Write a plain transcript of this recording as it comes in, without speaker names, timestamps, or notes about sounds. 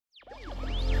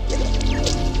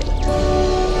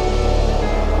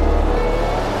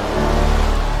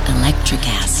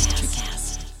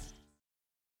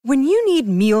need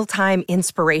mealtime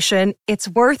inspiration, it's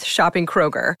worth shopping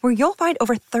Kroger, where you'll find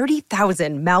over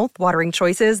 30,000 mouth-watering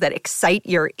choices that excite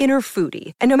your inner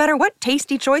foodie. And no matter what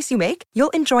tasty choice you make,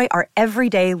 you'll enjoy our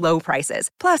everyday low prices,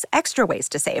 plus extra ways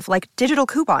to save, like digital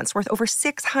coupons worth over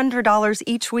 $600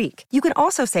 each week. You can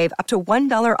also save up to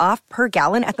 $1 off per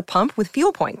gallon at the pump with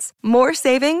fuel points. More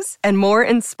savings and more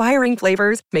inspiring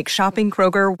flavors make shopping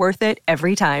Kroger worth it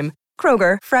every time.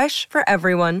 Kroger, fresh for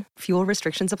everyone. Fuel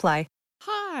restrictions apply.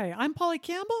 Hi, I'm Polly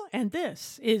Campbell, and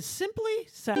this is Simply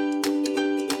Said.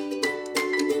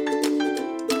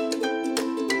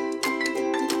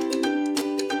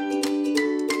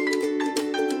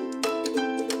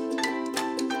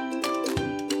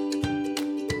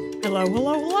 Hello,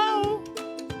 hello, hello.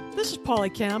 This is Polly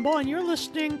Campbell, and you're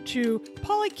listening to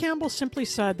Polly Campbell Simply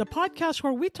Said, the podcast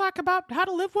where we talk about how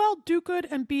to live well, do good,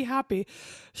 and be happy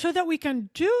so that we can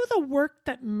do the work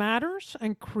that matters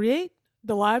and create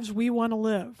the lives we want to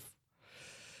live.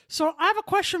 So I have a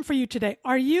question for you today.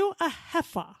 Are you a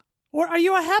Jefa? Or are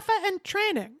you a Jefa in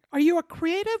training? Are you a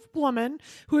creative woman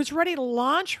who is ready to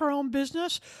launch her own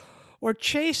business or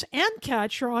chase and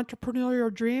catch your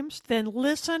entrepreneurial dreams? Then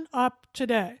listen up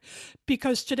today.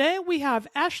 Because today we have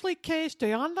Ashley K.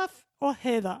 Stoyanov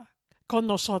Ojeda con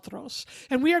nosotros.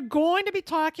 And we are going to be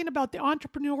talking about the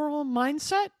entrepreneurial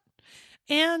mindset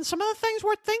and some of the things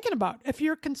we're thinking about if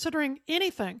you're considering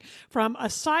anything from a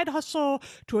side hustle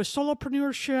to a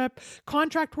solopreneurship,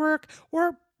 contract work,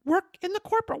 or work in the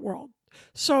corporate world.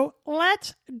 So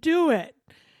let's do it.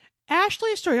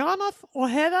 Ashley Stoyanov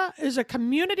Ojeda is a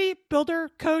community builder,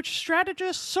 coach,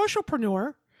 strategist,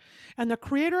 socialpreneur, and the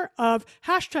creator of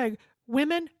hashtag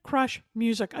Women Crush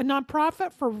Music, a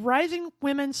nonprofit for rising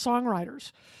women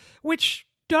songwriters, which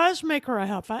does make her a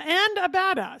Jefa and a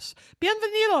badass.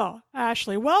 Bienvenido,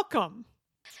 Ashley. Welcome.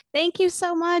 Thank you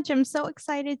so much. I'm so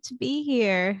excited to be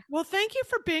here. Well, thank you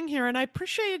for being here, and I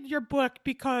appreciate your book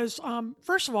because,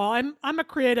 first of all, I'm a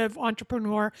creative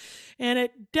entrepreneur, and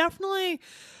it definitely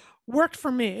worked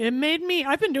for me. It made me,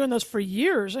 I've been doing this for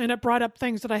years, and it brought up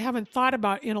things that I haven't thought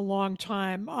about in a long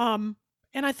time,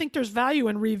 and I think there's value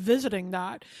in revisiting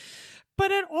that.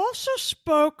 But it also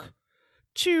spoke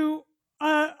to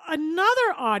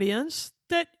another audience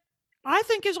that I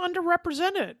think is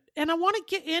underrepresented. And I want to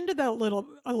get into that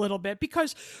a little bit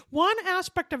because one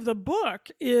aspect of the book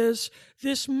is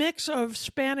this mix of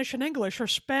Spanish and English or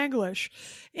Spanglish.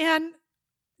 And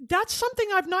that's something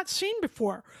I've not seen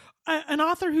before. An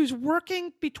author who's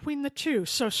working between the two.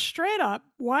 So straight up,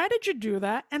 why did you do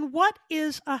that? And what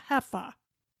is a Jefa?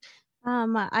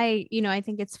 I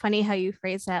think it's funny how you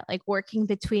phrase that, like working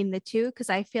between the two,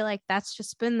 because I feel like that's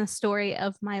just been the story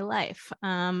of my life.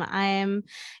 I am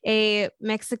a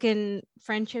Mexican,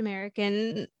 French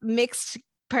American mixed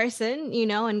person,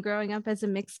 and growing up as a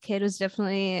mixed kid was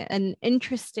definitely an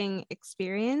interesting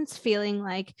experience, feeling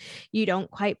like you don't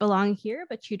quite belong here,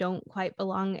 but you don't quite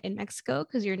belong in Mexico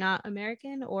because you're not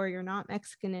American or you're not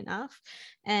Mexican enough.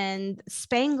 And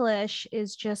Spanglish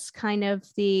is just kind of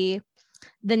the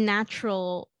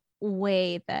natural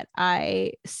way that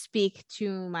I speak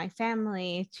to my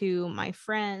family, to my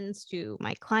friends, to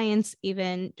my clients,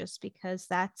 even just because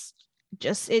that's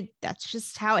just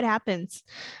how it happens.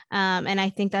 And I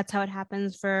think that's how it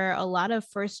happens for a lot of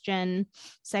first gen,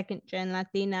 second gen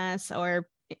Latinas or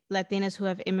Latinas who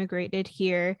have immigrated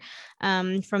here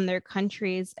from their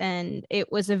countries. And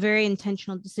it was a very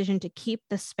intentional decision to keep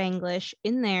the Spanglish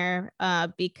in there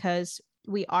because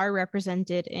we are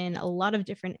represented in a lot of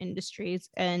different industries,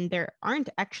 and there aren't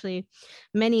actually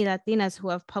many Latinas who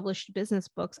have published business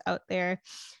books out there.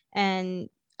 And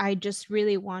I just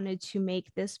really wanted to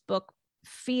make this book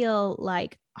feel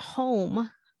like home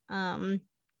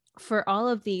for all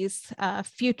of these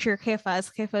future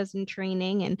jefas in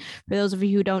training. And for those of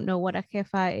you who don't know what a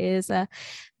jefa is,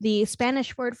 the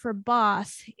Spanish word for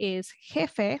boss is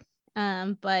jefe,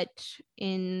 but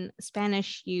in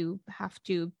Spanish you have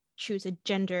to choose a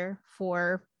gender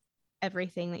for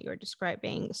everything that you're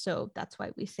describing. So that's why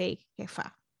we say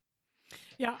jefa.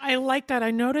 Yeah, I like that.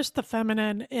 I noticed the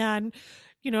feminine, and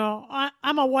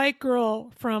I'm a white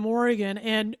girl from Oregon,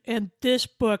 and this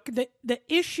book, the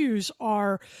issues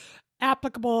are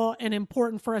applicable and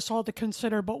important for us all to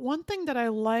consider. But one thing that I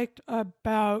liked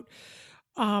about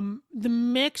the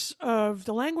mix of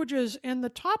the languages and the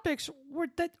topics were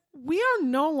that we are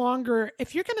no longer,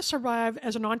 if you're going to survive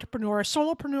as an entrepreneur, a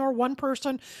solopreneur, one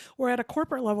person, or at a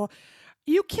corporate level,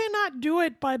 you cannot do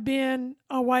it by being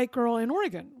a white girl in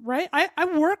Oregon, right? I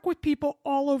work with people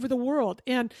all over the world,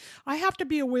 and I have to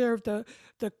be aware of the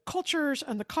cultures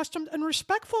and the customs and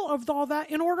respectful of all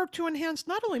that in order to enhance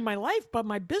not only my life, but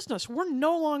my business. We're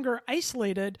no longer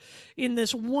isolated in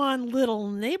this one little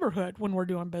neighborhood when we're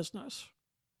doing business.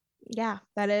 Yeah,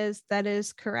 that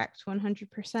is correct,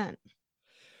 100%.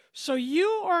 So you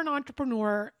are an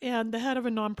entrepreneur and the head of a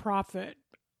nonprofit.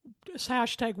 It's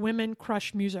hashtag Women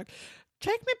Crush Music.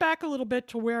 Take me back a little bit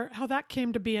to how that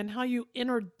came to be and how you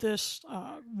entered this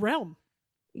realm.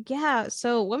 Yeah,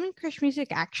 so Women Crush Music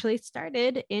actually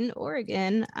started in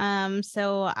Oregon.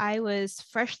 So I was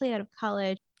freshly out of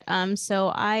college.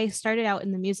 So I started out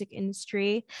in the music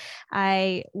industry.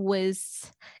 I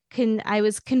was I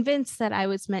was convinced that I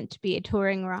was meant to be a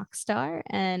touring rock star,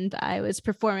 and I was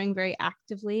performing very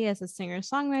actively as a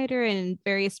singer-songwriter in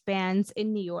various bands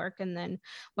in New York. And then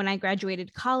when I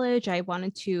graduated college, I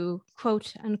wanted to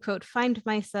quote unquote find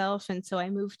myself, and so I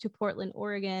moved to Portland,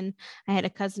 Oregon. I had a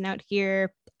cousin out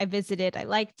here. I visited, I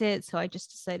liked it, so I just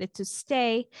decided to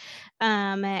stay.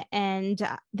 And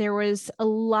there was a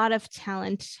lot of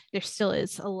talent. There still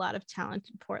is a lot of talent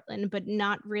in Portland, but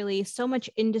not really so much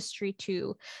industry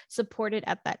to support it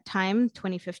at that time.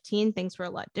 2015, things were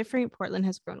a lot different. Portland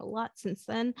has grown a lot since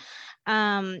then.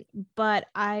 But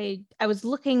I was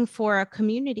looking for a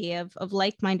community of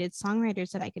like-minded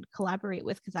songwriters that I could collaborate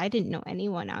with, because I didn't know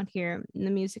anyone out here in the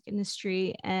music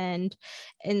industry. And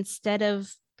instead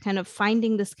of kind of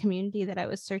finding this community that I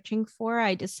was searching for,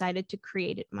 I decided to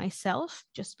create it myself,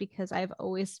 just because I've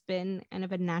always been kind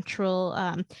of a natural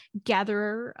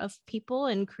gatherer of people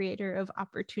and creator of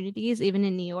opportunities. Even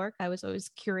in New York, I was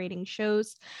always curating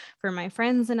shows for my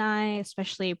friends and I,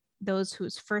 especially those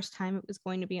whose first time it was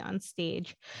going to be on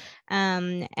stage.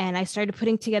 And I started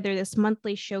putting together this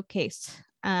monthly showcase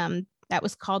that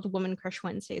was called Woman Crush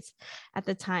Wednesdays at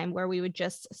the time, where we would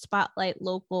just spotlight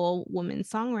local women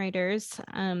songwriters,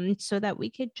 so that we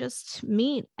could just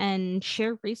meet and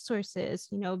share resources.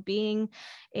 You know, being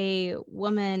a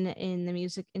woman in the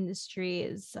music industry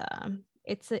is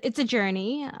it's a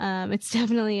journey. It's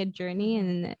definitely a journey,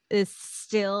 and is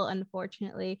still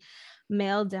unfortunately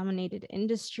male dominated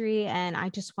industry. And I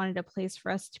just wanted a place for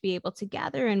us to be able to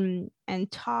gather and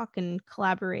talk and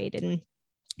collaborate, and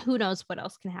who knows what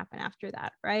else can happen after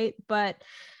that, right? But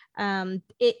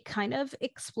it kind of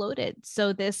exploded.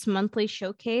 So this monthly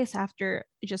showcase, after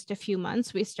just a few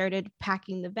months, we started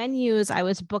packing the venues. I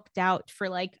was booked out for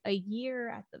like a year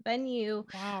at the venue.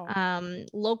 Wow.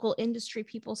 Local industry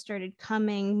people started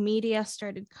coming, media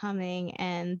started coming,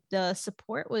 and the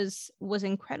support was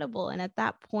incredible. And at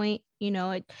that point, you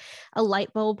know, a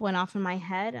light bulb went off in my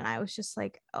head, and I was just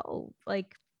like, oh,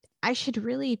 like I should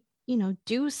really, you know,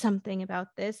 do something about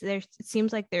this. It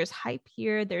seems like there's hype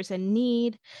here, there's a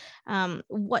need.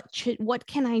 What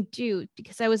can I do?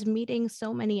 Because I was meeting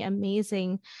so many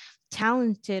amazing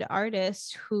talented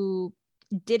artists who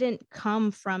didn't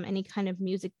come from any kind of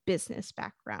music business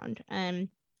background. And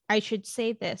I should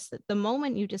say this, that the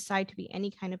moment you decide to be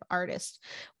any kind of artist,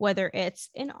 whether it's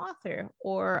an author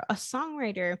or a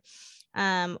songwriter,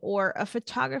 or a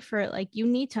photographer, like, you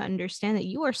need to understand that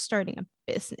you are starting a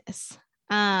business.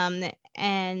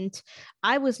 And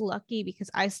I was lucky because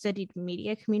I studied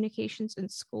media communications in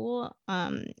school.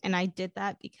 And I did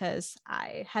that because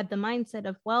I had the mindset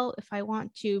of, well, if I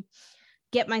want to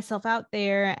get myself out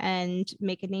there and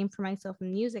make a name for myself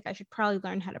in music, I should probably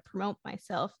learn how to promote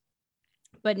myself.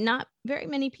 But not very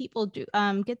many people do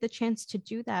get the chance to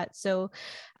do that. So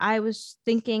I was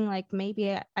thinking, like,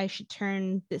 maybe I should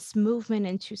turn this movement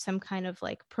into some kind of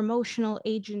like promotional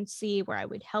agency where I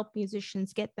would help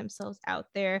musicians get themselves out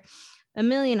there. A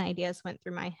million ideas went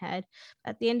through my head.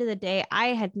 At the end of the day, I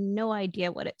had no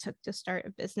idea what it took to start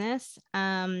a business.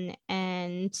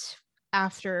 And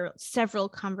after several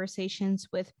conversations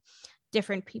with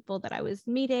different people that I was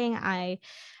meeting, I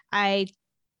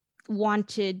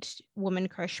wanted Woman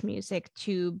Crush Music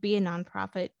to be a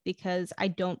nonprofit, because I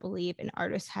don't believe in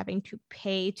artists having to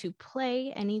pay to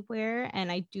play anywhere.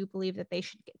 And I do believe that they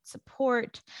should get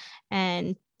support,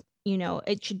 and, you know,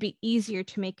 it should be easier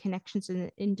to make connections in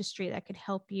the industry that could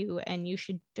help you. And you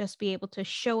should just be able to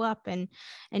show up and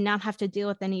not have to deal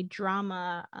with any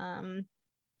drama,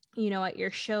 you know, at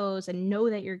your shows, and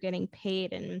know that you're getting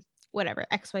paid and whatever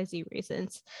XYZ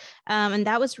reasons. And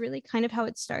that was really kind of how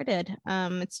it started.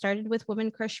 It started with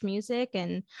Women Crush Music,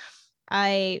 and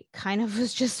I kind of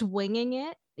was just winging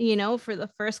it, you know, for the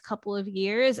first couple of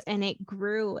years. And it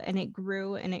grew and it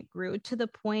grew and it grew to the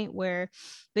point where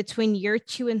between year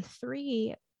 2 and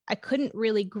 3, I couldn't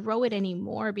really grow it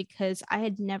anymore because I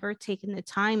had never taken the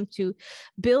time to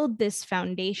build this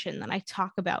foundation that I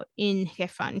talk about in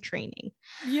Jefa training.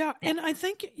 Yeah, and I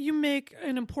think you make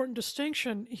an important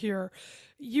distinction here.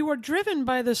 You are driven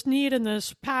by this need and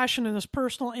this passion and this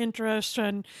personal interest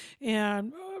and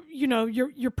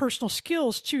your personal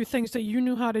skills too, things that you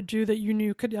knew how to do that you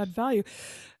knew could add value.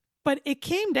 But it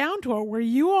came down to it where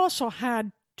you also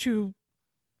had to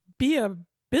be a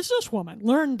businesswoman,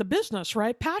 learn the business,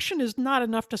 right? Passion is not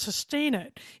enough to sustain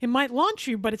it. It might launch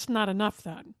you, but it's not enough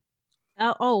then.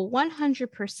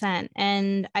 100%.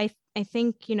 And I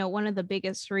think, one of the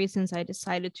biggest reasons I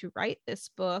decided to write this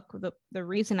book, the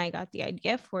reason I got the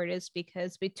idea for it is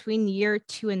because between year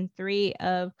 2 and 3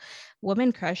 of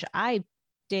Woman Crush, I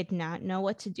did not know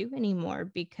what to do anymore,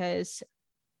 because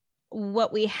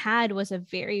what we had was a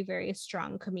very, very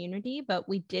strong community, but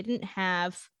we didn't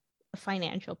have a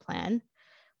financial plan.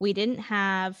 We didn't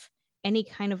have any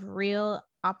kind of real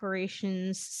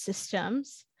operations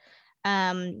systems.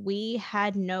 We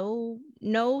had no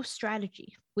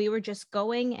strategy. We were just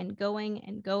going and going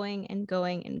and going and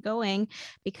going and going,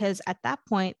 because at that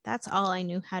point, that's all I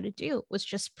knew how to do, was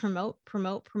just promote.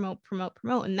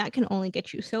 And that can only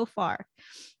get you so far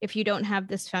if you don't have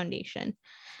this foundation.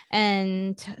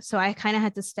 And so I kind of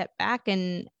had to step back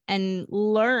and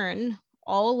learn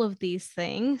all of these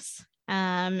things.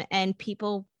 And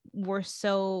people were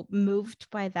so moved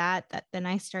by that then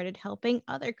I started helping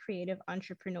other creative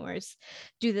entrepreneurs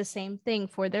do the same thing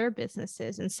for their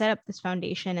businesses and set up this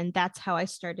foundation. And that's how I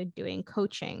started doing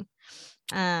coaching.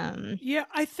 Yeah,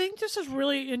 I think this is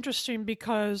really interesting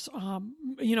because, I'm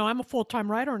a full-time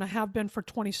writer and I have been for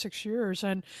 26 years.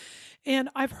 And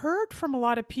I've heard from a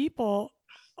lot of people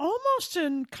almost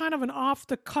in kind of an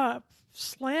off-the-cuff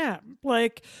slam,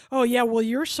 like, oh yeah, well,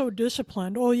 you're so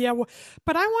disciplined. Oh yeah, well,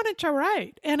 but I wanted to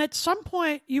write. And at some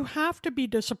point you have to be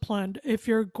disciplined if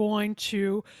you're going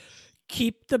to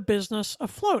keep the business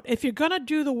afloat. If you're going to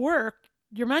do the work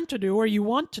you're meant to do or you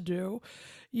want to do,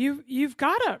 you've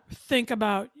got to think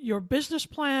about your business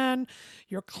plan,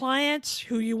 your clients,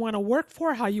 who you want to work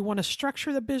for, how you want to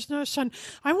structure the business. And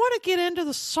I want to get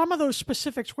into some of those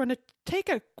specifics. We're going to take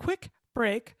a quick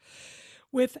break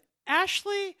with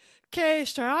Ashley K.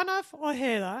 Stoyanov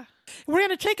Ojeda. We're going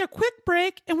to take a quick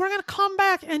break and we're going to come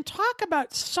back and talk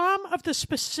about some of the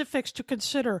specifics to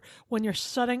consider when you're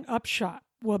setting up shop.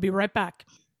 We'll be right back.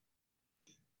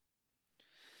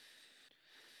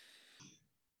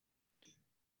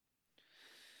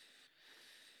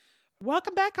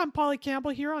 Welcome back. I'm Polly Campbell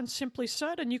here on Simply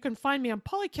Said, and you can find me on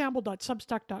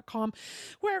pollycampbell.substack.com,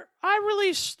 where I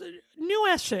release new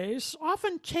essays,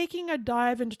 often taking a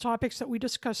dive into topics that we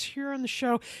discuss here on the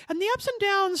show and the ups and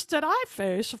downs that I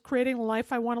face of creating the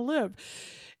life I want to live.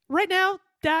 Right now,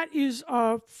 that is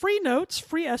free notes,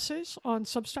 free essays on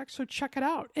Substack, so check it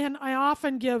out. And I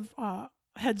often give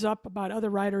heads up about other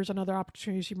writers and other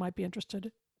opportunities you might be interested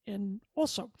in. And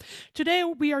also, today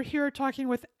we are here talking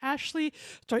with Ashley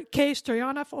K.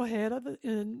 Stoyanov Ojeda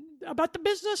about the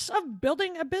business of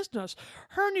building a business.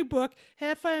 Her new book,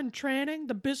 Jefa in Training,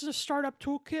 the Business Startup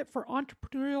Toolkit for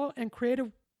Entrepreneurial and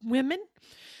Creative Women,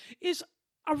 is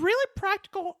a really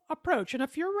practical approach. And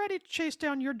if you're ready to chase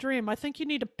down your dream, I think you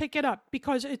need to pick it up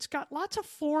because it's got lots of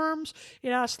forms. It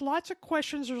asks lots of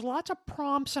questions. There's lots of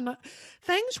prompts and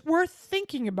things worth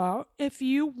thinking about if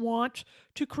you want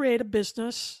to create a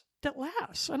business that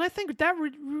lasts. And I think that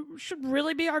should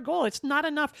really be our goal. It's not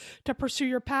enough to pursue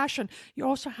your passion. You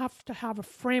also have to have a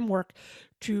framework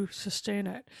to sustain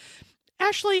it.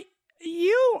 Ashley,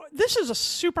 this is a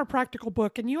super practical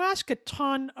book, and you ask a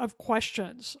ton of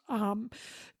questions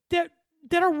that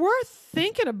are worth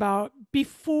thinking about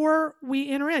before we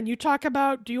enter in. You talk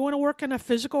about, do you want to work in a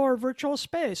physical or virtual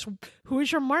space? Who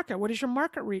is your market? What is your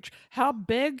market reach? How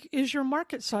big is your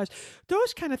market size?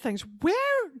 Those kind of things.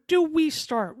 Where do we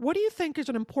start? What do you think is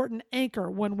an important anchor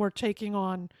when we're taking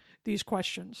on these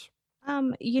questions?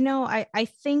 I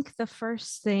think the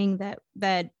first thing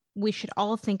that we should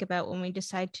all think about when we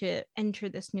decide to enter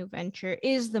this new venture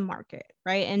is the market,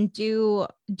 right? And do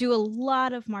a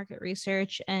lot of market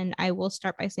research. And I will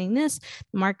start by saying this: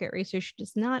 market research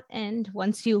does not end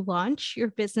once you launch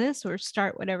your business or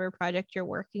start whatever project you're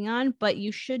working on, but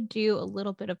you should do a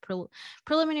little bit of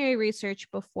preliminary research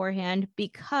beforehand,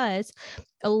 because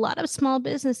a lot of small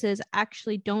businesses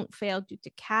actually don't fail due to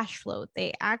cash flow.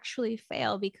 They actually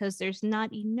fail because there's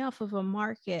not enough of a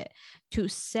market to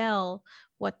sell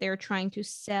what they're trying to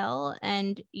sell.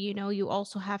 And, you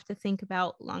also have to think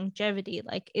about longevity.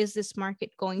 Like, is this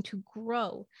market going to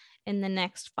grow? in the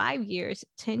next 5 years,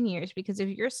 10 years? Because if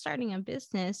you're starting a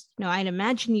business, I'd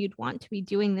imagine you'd want to be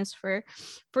doing this for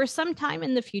some time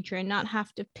in the future and not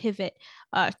have to pivot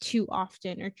too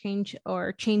often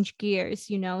or change gears,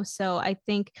 So I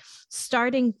think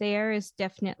starting there is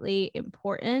definitely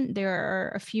important. There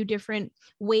are a few different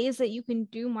ways that you can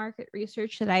do market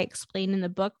research that I explain in the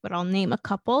book, but I'll name a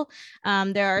couple.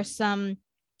 There are some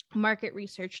market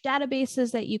research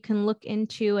databases that you can look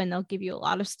into, and they'll give you a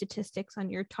lot of statistics on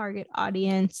your target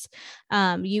audience.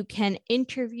 You can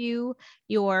interview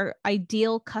your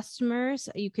ideal customers.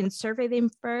 You can survey them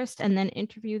first and then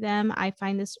interview them. I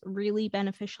find this really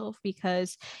beneficial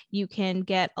because you can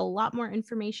get a lot more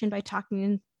information by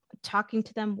talking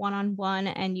to them one-on-one,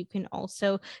 and you can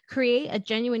also create a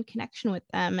genuine connection with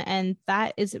them, and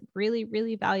that is really,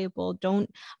 really valuable. Don't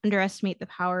underestimate the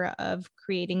power of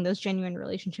creating those genuine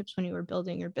relationships when you are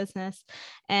building your business.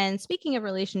 And speaking of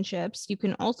relationships, you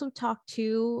can also talk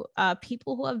to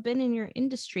people who have been in your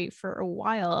industry for a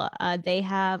while. They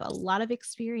have a lot of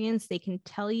experience. They can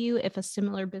tell you if a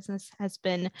similar business has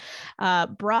been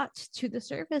brought to the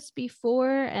surface before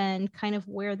and kind of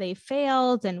where they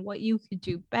failed and what you could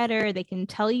do better. They can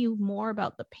tell you more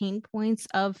about the pain points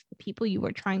of the people you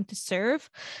are trying to serve,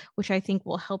 which I think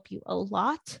will help you a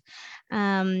lot.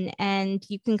 And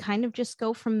you can kind of just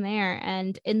go from there.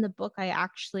 And in the book, I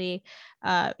actually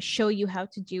show you how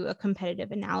to do a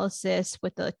competitive analysis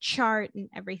with a chart and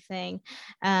everything.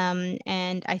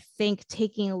 And I think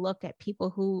taking a look at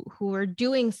people who are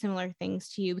doing similar things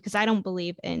to you, because I don't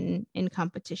believe in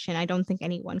competition. I don't think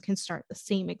anyone can start the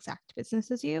same exact business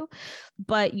as you,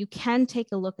 but you can take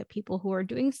a look at people who are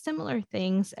doing similar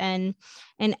things and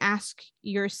ask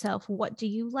yourself, what do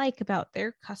you like about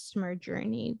their customer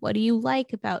journey? What do you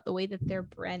like about the way that they're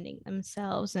branding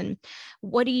themselves? And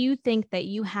what do you think that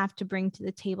you have to bring to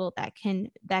the table that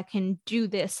can do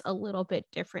this a little bit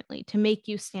differently to make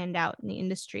you stand out in the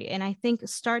industry? And I think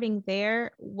starting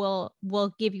there will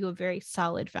give you a very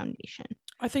solid foundation.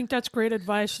 I think that's great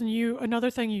advice. And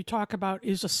another thing you talk about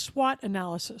is a SWOT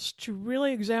analysis to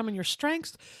really examine your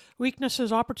strengths,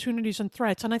 weaknesses, opportunities, and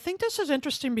threats. And I think this is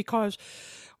interesting because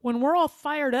when we're all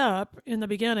fired up in the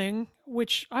beginning,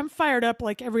 which I'm fired up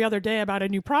like every other day about a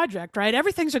new project, right?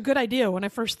 Everything's a good idea when I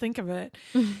first think of it.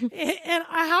 And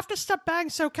I have to step back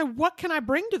and say, okay, what can I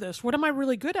bring to this? What am I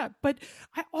really good at? But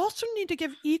I also need to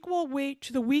give equal weight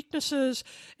to the weaknesses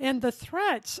and the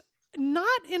threats,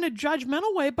 not in a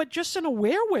judgmental way, but just in a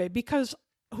aware way, because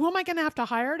who am I going to have to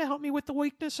hire to help me with the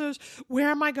weaknesses? Where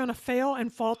am I going to fail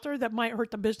and falter that might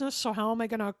hurt the business? So how am I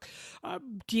going to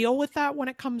deal with that when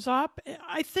it comes up?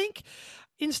 I think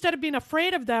instead of being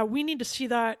afraid of that, we need to see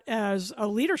that as a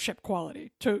leadership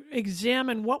quality to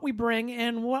examine what we bring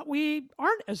and what we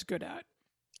aren't as good at.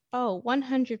 Oh,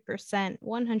 100%,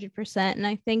 100%. And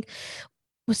I think,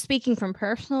 speaking from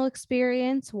personal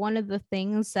experience, one of the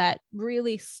things that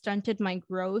really stunted my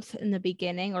growth in the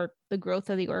beginning, or the growth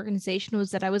of the organization,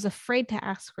 was that I was afraid to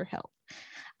ask for help.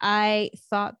 I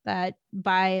thought that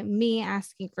by me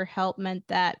asking for help meant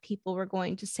that people were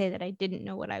going to say that I didn't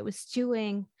know what I was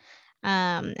doing,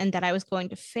 and that I was going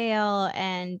to fail.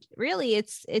 And really,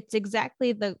 it's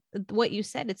exactly what you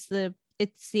said. It's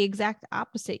the exact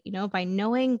opposite, by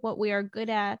knowing what we are good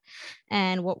at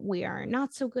and what we are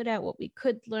not so good at, what we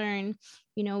could learn,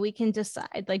 we can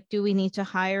decide, like, do we need to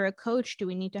hire a coach? Do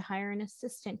we need to hire an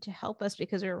assistant to help us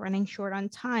because we're running short on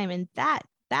time? And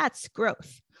that's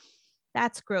growth.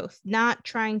 That's growth, not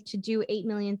trying to do 8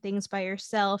 million things by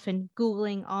yourself and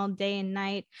Googling all day and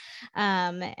night,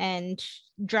 and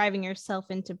driving yourself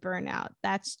into burnout.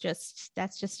 That's just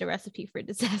a recipe for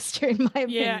disaster, in my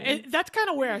opinion. Yeah, that's kind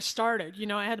of where I started.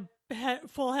 I had a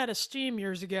full head of steam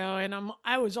years ago, and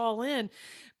I was all in,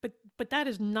 but that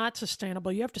is not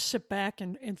sustainable. You have to sit back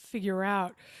and figure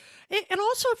out. And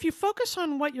also, if you focus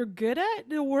on what you're good at,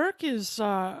 the work is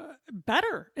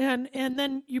better. And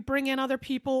then you bring in other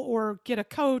people or get a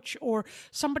coach or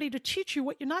somebody to teach you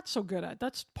what you're not so good at.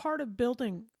 That's part of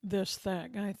building this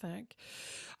thing, I think.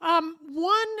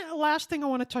 One last thing I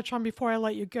want to touch on before I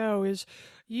let you go is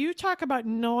you talk about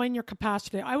knowing your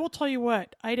capacity. I will tell you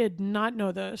what, I did not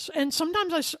know this. And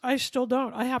sometimes I still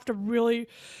don't. I have to really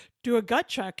do a gut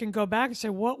check and go back and say,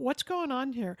 what's going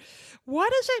on here?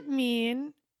 What does it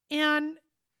mean? And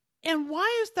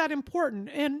why is that important?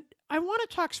 And I want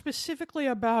to talk specifically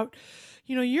about,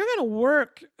 you're going to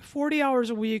work 40 hours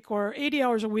a week or 80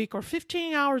 hours a week or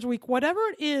 15 hours a week, whatever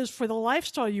it is for the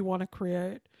lifestyle you want to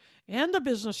create. and the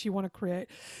business you want to create.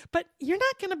 But you're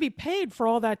not going to be paid for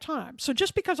all that time. So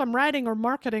just because I'm writing or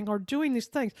marketing or doing these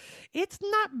things, it's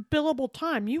not billable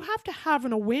time. You have to have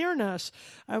an awareness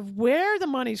of where the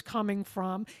money's coming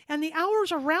from and the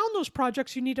hours around those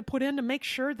projects you need to put in to make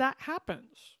sure that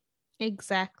happens.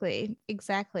 Exactly,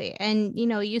 exactly. And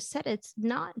you said it's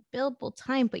not billable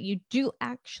time, but you do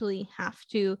actually have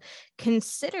to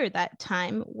consider that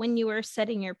time when you are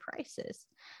setting your prices.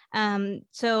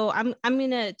 So I'm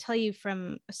gonna tell you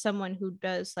from someone who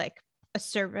does like a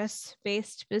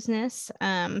service-based business.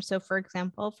 So for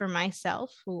example, for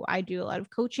myself, who I do a lot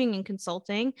of coaching and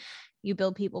consulting, you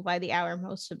bill people by the hour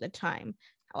most of the time.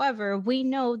 However, we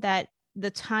know that the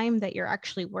time that you're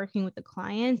actually working with the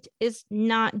client is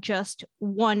not just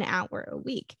 1 hour a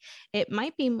week. It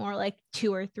might be more like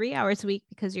 2 or 3 hours a week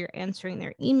because you're answering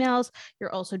their emails.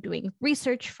 You're also doing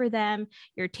research for them.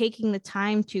 You're taking the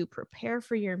time to prepare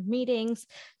for your meetings.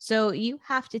 So you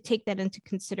have to take that into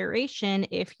consideration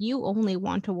if you only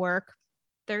want to work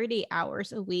 30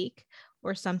 hours a week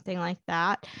or something like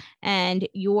that, and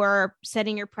you're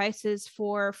setting your prices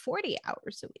for 40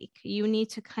 hours a week. You need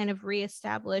to kind of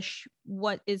reestablish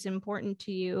what is important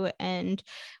to you and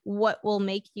what will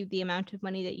make you the amount of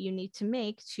money that you need to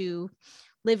make to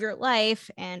live your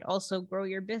life and also grow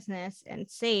your business and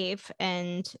save.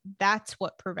 And that's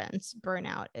what prevents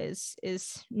burnout is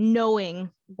knowing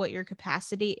what your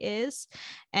capacity is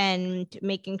and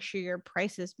making sure your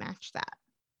prices match that.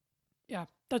 Yeah,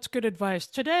 that's good advice.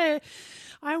 Today,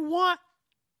 I want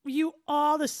you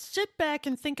all to sit back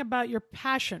and think about your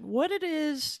passion, what it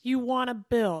is you want to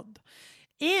build.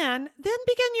 And then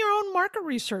begin your own market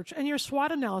research and your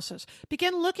SWOT analysis.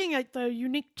 Begin looking at the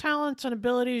unique talents and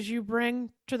abilities you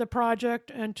bring to the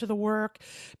project and to the work.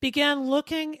 Begin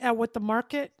looking at what the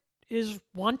market is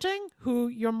wanting, who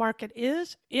your market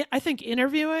is. I think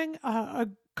interviewing a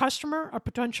customer, a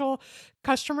potential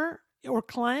customer or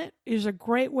client is a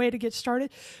great way to get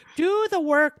started. Do the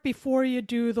work before you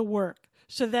do the work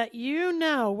so that you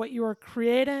know what you are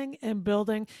creating and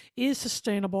building is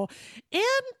sustainable and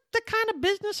the kind of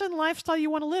business and lifestyle you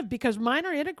want to live, because mine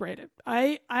are integrated.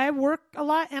 I work a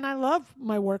lot and I love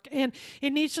my work and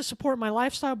it needs to support my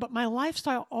lifestyle, but my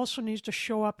lifestyle also needs to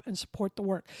show up and support the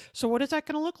work. So what is that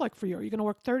going to look like for you? Are you going to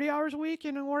work 30 hours a week?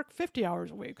 You're going to work 50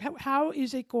 hours a week? How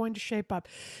is it going to shape up?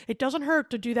 It doesn't hurt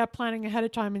to do that planning ahead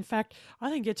of time. In fact, I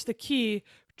think it's the key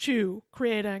to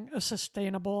creating a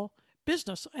sustainable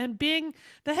business and being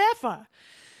the Jefa.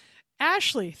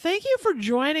 Ashley, thank you for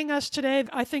joining us today.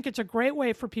 I think it's a great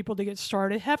way for people to get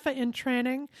started. Jefa in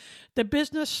Training, the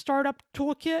business startup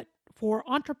toolkit for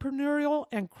entrepreneurial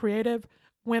and creative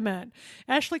women.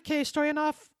 Ashley K.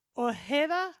 Stoyanov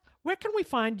Ojeda, where can we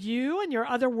find you and your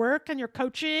other work and your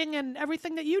coaching and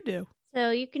everything that you do?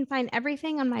 So you can find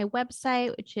everything on my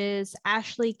website, which is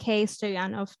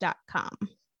ashleykstoyanov.com.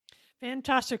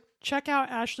 Fantastic. Check out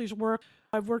Ashley's work.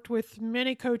 I've worked with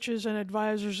many coaches and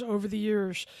advisors over the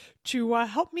years to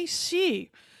help me see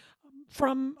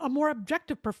from a more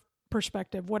objective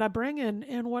perspective what I bring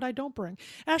and what I don't bring.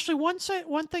 Ashley, one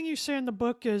thing you say in the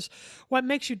book is what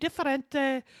makes you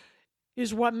diferente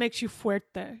is what makes you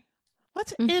fuerte.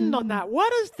 Let's end on that.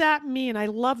 What does that mean? I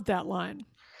love that line.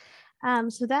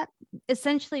 So that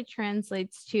essentially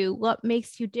translates to what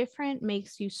makes you different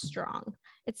makes you strong.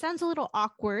 It sounds a little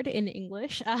awkward in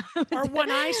English. Or when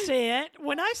I say it,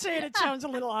 it sounds a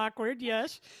little awkward.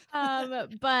 Yes.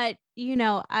 But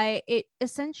it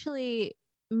essentially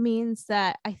means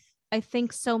that I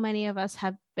think so many of us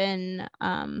have been,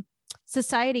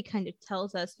 society kind of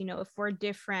tells us, if we're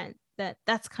different,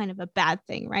 that's kind of a bad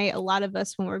thing, right? A lot of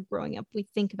us, when we're growing up, we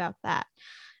think about that.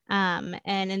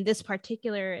 And in this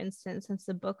particular instance, since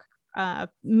the book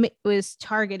was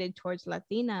targeted towards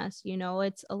Latinas,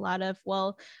 it's a lot of,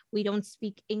 well, we don't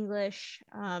speak English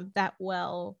that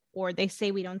well, or they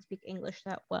say we don't speak English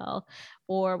that well,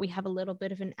 or we have a little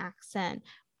bit of an accent,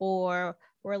 or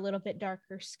we're a little bit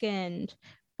darker skinned,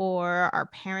 or our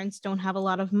parents don't have a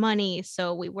lot of money,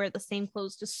 so we wear the same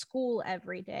clothes to school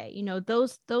every day.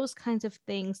 Those kinds of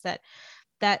things that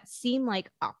seem like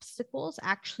obstacles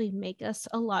actually make us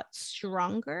a lot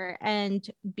stronger. And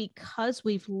because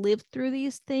we've lived through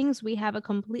these things, we have a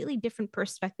completely different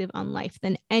perspective on life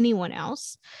than anyone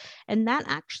else. And that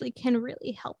actually can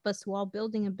really help us while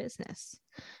building a business,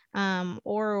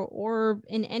 or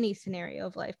in any scenario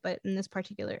of life. But in this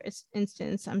particular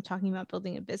instance, I'm talking about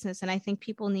building a business. And I think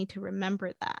people need to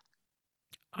remember that.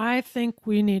 I think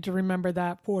we need to remember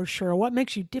that for sure. What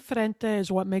makes you diferente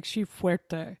is what makes you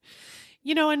fuerte.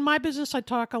 You know, in my business, I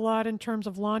talk a lot in terms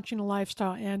of launching a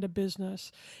lifestyle and a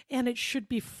business, and it should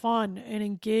be fun and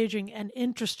engaging and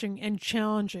interesting and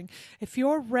challenging. If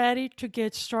you're ready to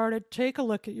get started, take a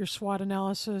look at your SWOT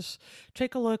analysis,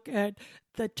 take a look at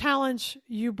the talents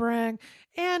you bring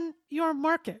and your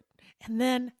market, and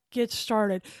then get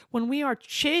started. When we are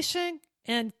chasing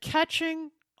and catching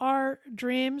our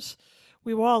dreams,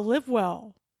 we will all live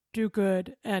well, do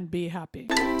good, and be happy.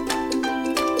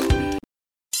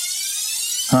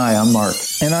 Hi, I'm Mark.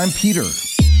 And I'm Peter.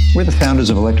 We're the founders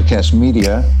of Electrocast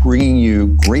Media, bringing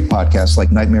you great podcasts like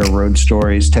Nightmare Road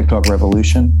Stories, Tech Talk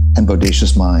Revolution, and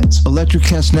Bodacious Minds.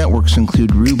 Electrocast networks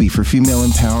include Ruby for female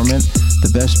empowerment,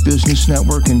 the Best Business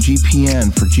Network, and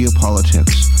GPN for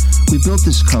geopolitics. We built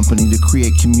this company to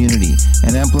create community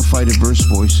and amplify diverse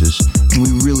voices, and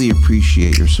we really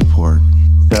appreciate your support.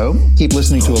 So, keep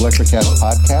listening to Electrocast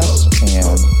podcasts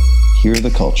and hear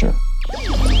the culture.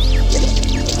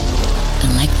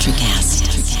 Electrocast.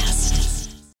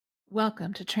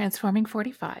 Welcome to Transforming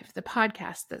 45, the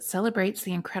podcast that celebrates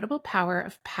the incredible power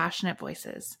of passionate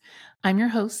voices. I'm your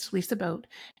host, Lisa Boat.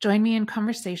 Join me in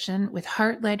conversation with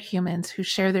heart-led humans who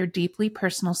share their deeply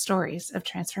personal stories of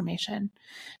transformation.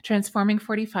 Transforming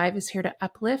 45 is here to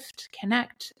uplift,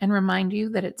 connect, and remind you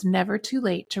that it's never too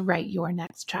late to write your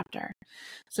next chapter.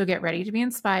 So get ready to be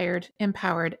inspired,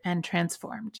 empowered, and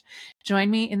transformed.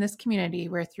 Join me in this community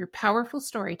where through powerful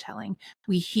storytelling,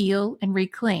 we heal and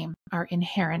reclaim our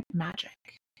inherent magic.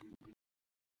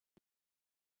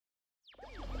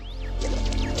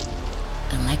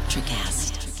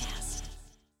 Electrocast.